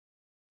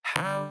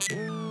Hey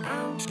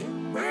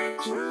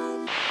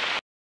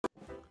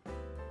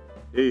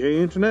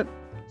Internet,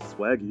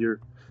 Swag here,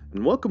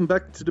 and welcome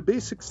back to the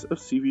Basics of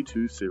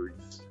CV2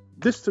 series.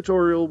 This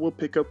tutorial will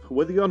pick up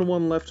where the other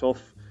one left off,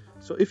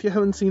 so if you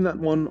haven't seen that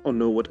one or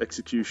know what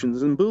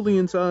executions and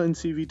booleans are in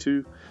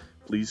CV2,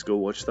 please go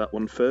watch that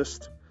one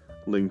first.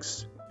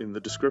 Links in the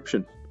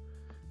description.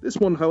 This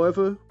one,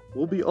 however,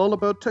 will be all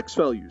about text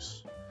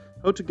values,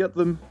 how to get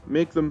them,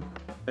 make them,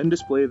 and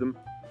display them.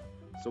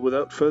 So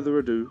without further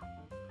ado,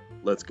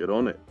 let's get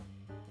on it.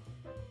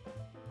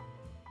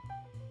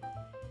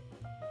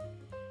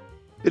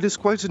 It is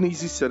quite an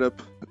easy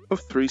setup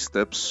of 3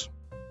 steps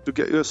to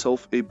get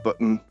yourself a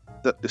button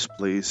that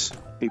displays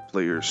a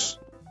player's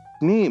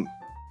name.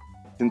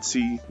 You can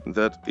see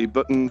that a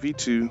button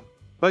v2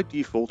 by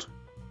default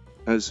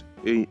has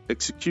an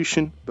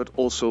execution but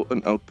also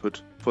an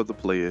output for the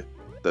player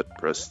that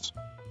pressed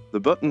the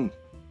button.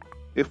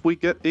 If we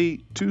get a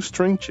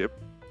toString chip,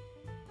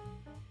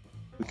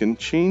 we can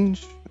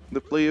change the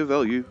player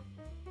value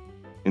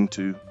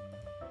into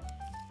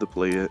the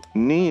player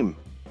name.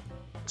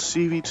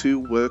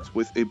 CV2 works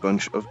with a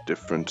bunch of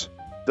different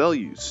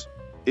values.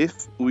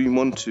 If we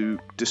want to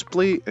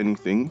display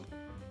anything,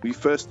 we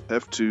first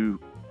have to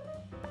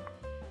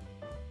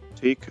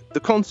take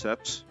the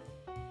concept,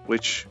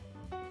 which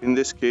in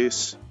this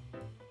case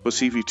for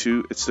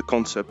CV2 it's the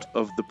concept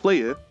of the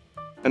player,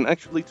 and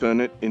actually turn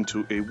it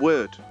into a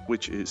word,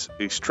 which is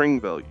a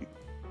string value.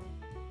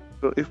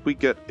 So if we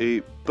get a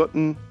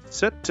button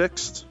set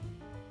text,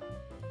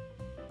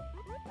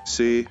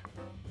 say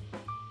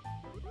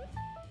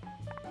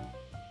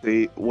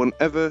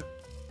whenever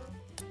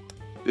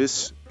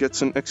this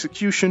gets an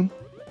execution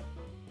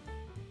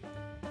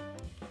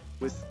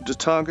with the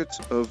target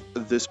of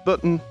this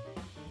button,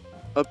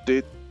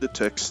 update the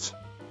text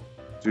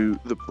to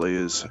the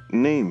player's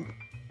name.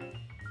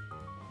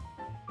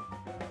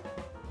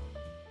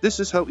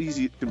 This is how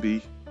easy it can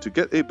be to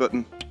get a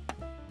button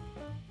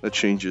that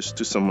changes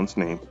to someone's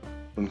name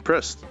when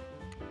pressed.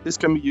 This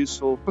can be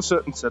useful for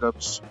certain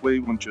setups where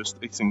you want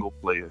just a single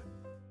player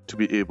to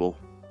be able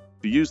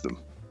to use them.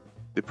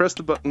 They press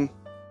the button,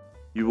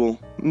 you will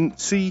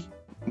see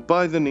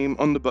by the name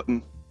on the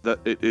button that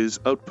it is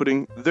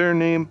outputting their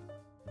name,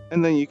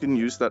 and then you can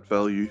use that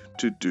value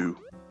to do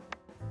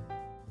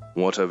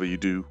whatever you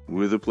do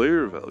with a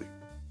player value.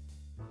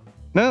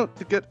 Now,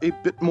 to get a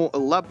bit more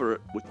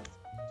elaborate with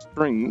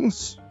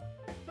strings,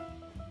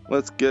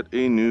 let's get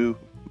a new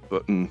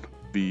button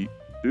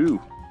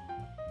v2.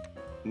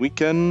 We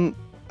can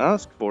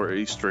ask for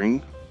a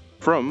string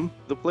from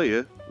the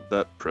player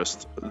that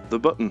pressed the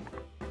button.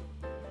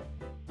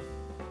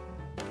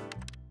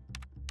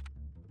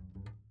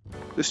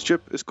 This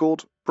chip is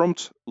called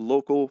prompt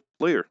local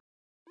player.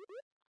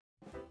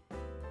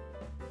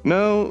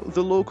 Now,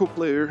 the local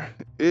player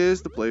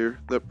is the player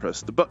that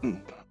pressed the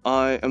button.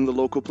 I am the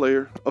local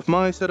player of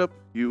my setup.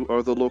 You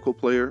are the local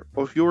player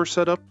of your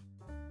setup.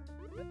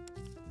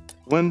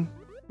 When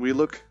we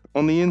look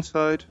on the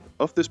inside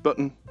of this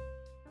button,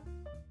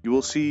 you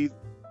will see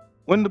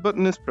when the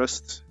button is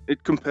pressed,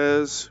 it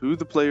compares who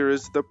the player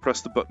is that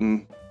pressed the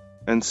button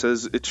and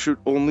says it should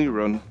only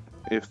run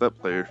if that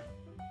player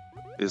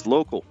is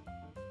local.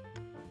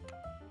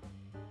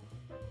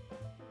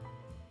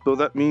 So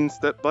that means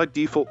that by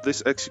default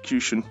this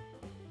execution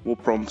will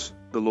prompt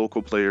the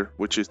local player,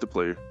 which is the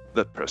player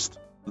that pressed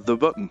the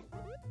button.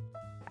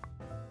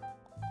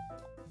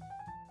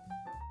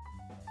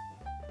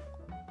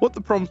 What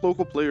the prompt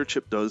local player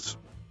chip does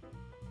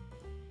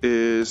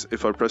is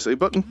if I press a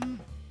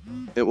button,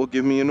 it will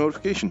give me a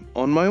notification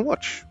on my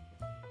watch.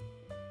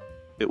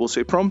 It will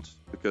say prompt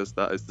because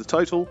that is the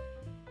title.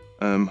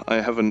 I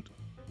haven't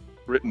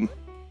written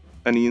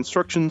any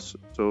instructions,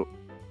 so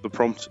the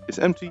prompt is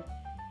empty.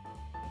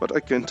 But I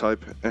can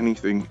type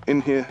anything in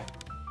here.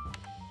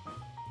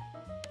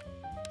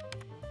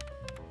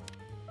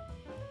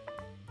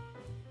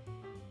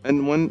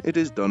 And when it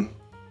is done,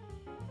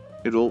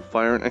 it will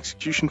fire an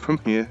execution from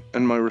here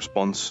and my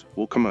response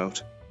will come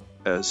out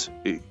as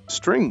a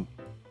string.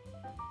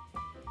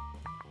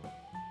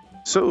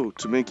 So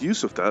to make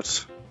use of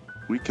that,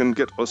 we can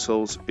get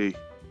ourselves a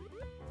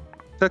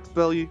text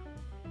value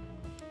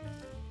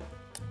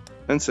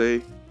and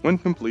say, when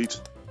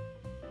complete,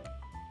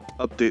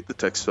 update the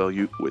text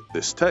value with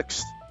this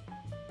text.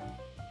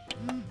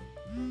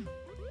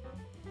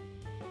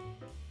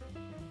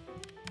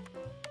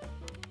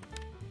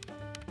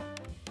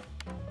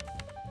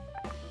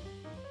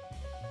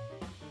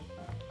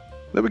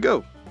 There we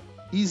go.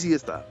 Easy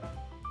as that.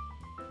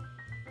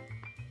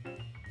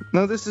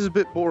 Now this is a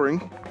bit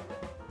boring,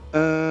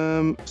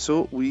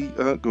 so we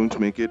are going to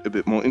make it a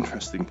bit more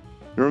interesting.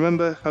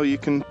 Remember how you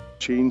can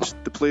change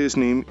the player's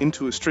name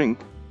into a string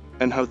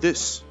and how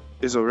this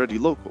is already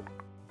local.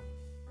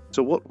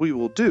 So what we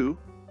will do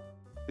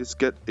is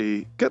get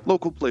a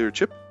getLocalPlayer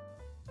chip,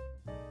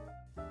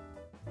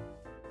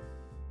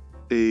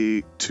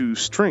 a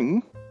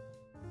toString,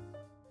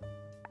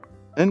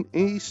 and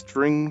a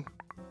string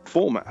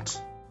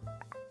format.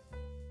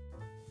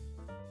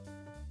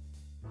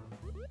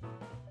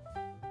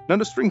 Now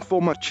the string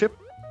format chip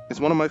is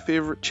one of my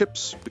favorite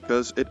chips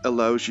because it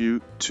allows you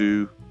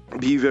to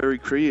be very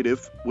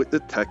creative with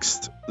the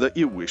text that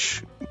you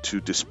wish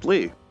to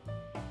display.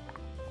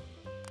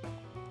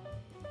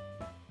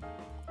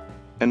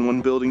 And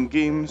when building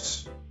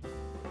games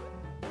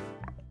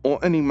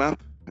or any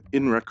map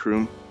in Rec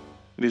Room,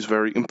 it is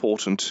very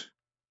important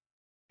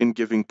in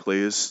giving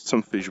players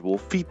some visual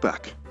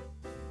feedback.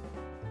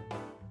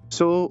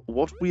 So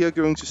what we are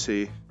going to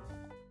say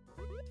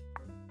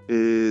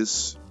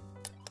is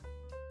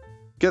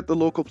get the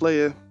local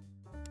player,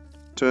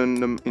 turn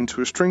them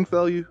into a string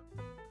value,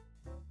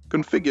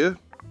 configure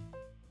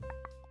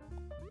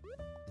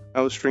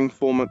our string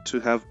format to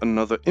have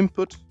another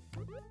input,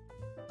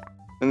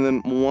 and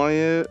then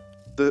wire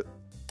the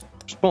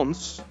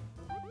response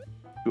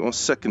to our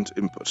second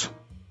input.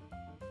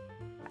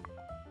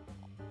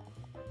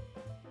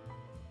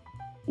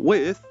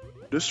 With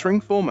the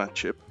string format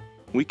chip,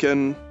 we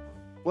can,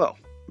 well,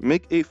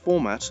 make a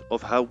format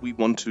of how we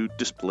want to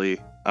display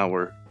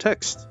our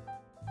text.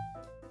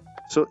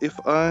 So if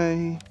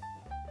I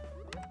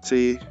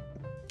say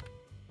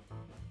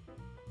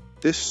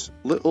this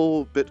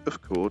little bit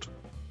of code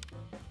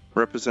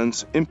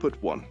represents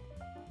input 1.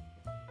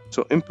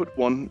 So input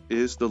 1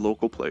 is the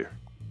local player.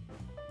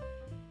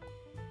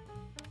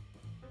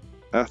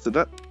 After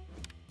that,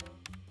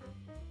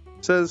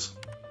 says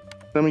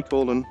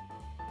semicolon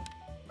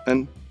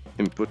and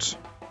input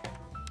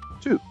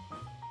 2.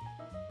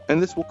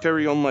 And this will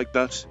carry on like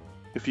that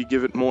if you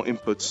give it more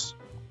inputs.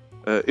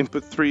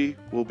 Input 3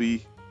 will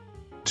be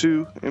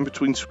 2 in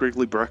between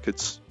squiggly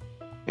brackets.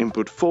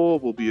 Input 4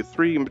 will be a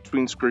 3 in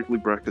between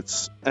squiggly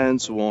brackets,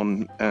 and so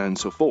on and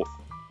so forth.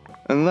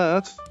 And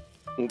that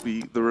will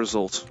be the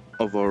result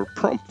of our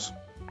prompt.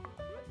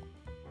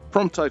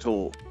 Prompt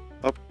title,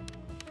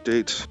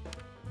 update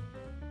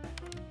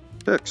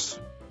text.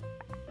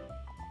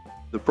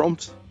 The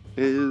prompt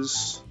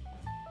is,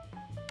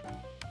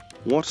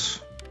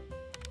 what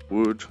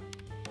would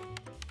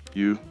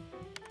you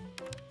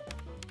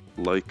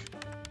like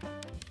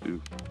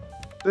to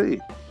say?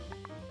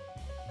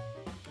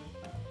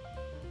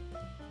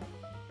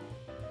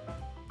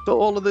 So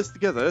all of this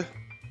together,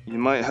 you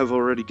might have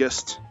already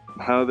guessed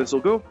how this will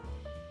go.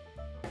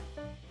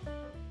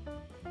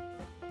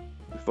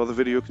 Before the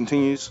video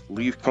continues,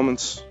 leave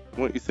comments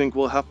what you think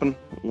will happen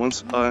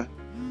once I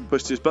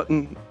push this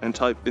button and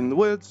type in the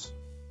words.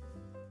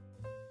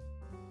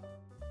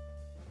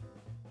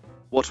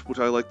 What would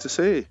I like to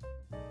say?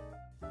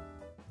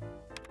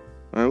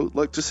 I would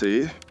like to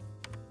say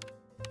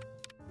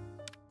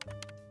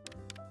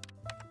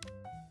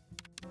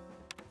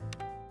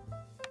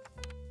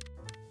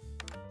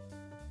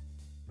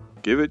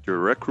give it your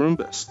Rec Room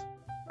best.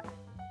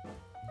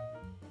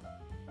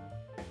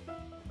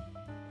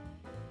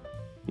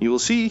 You will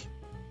see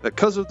that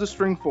because of the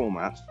string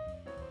format,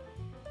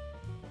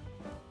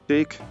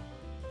 take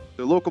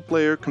the local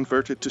player,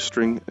 convert it to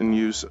string, and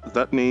use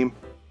that name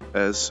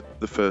as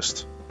the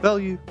first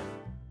value.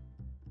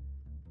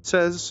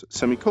 Says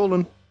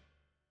semicolon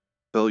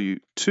value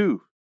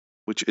 2,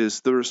 which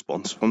is the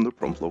response from the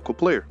prompt local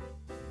player.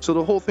 So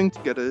the whole thing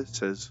together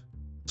says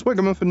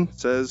Swagamuffin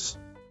says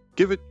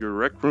give it your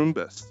Rec Room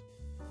best.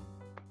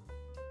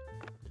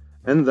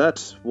 And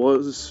that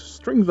was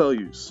string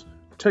values.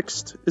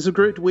 Text is a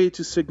great way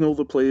to signal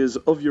the players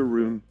of your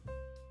room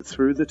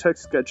through the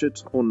text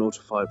gadget or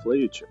notify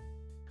player chip.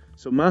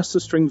 So master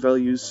string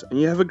values and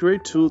you have a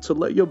great tool to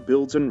let your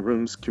builds and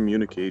rooms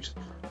communicate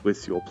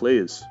with your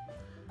players.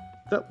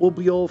 That will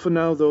be all for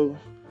now though.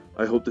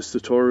 I hope this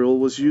tutorial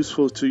was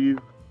useful to you,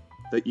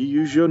 that you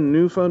use your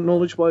newfound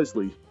knowledge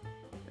wisely,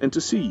 and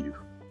to see you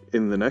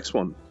in the next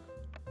one.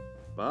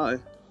 Bye.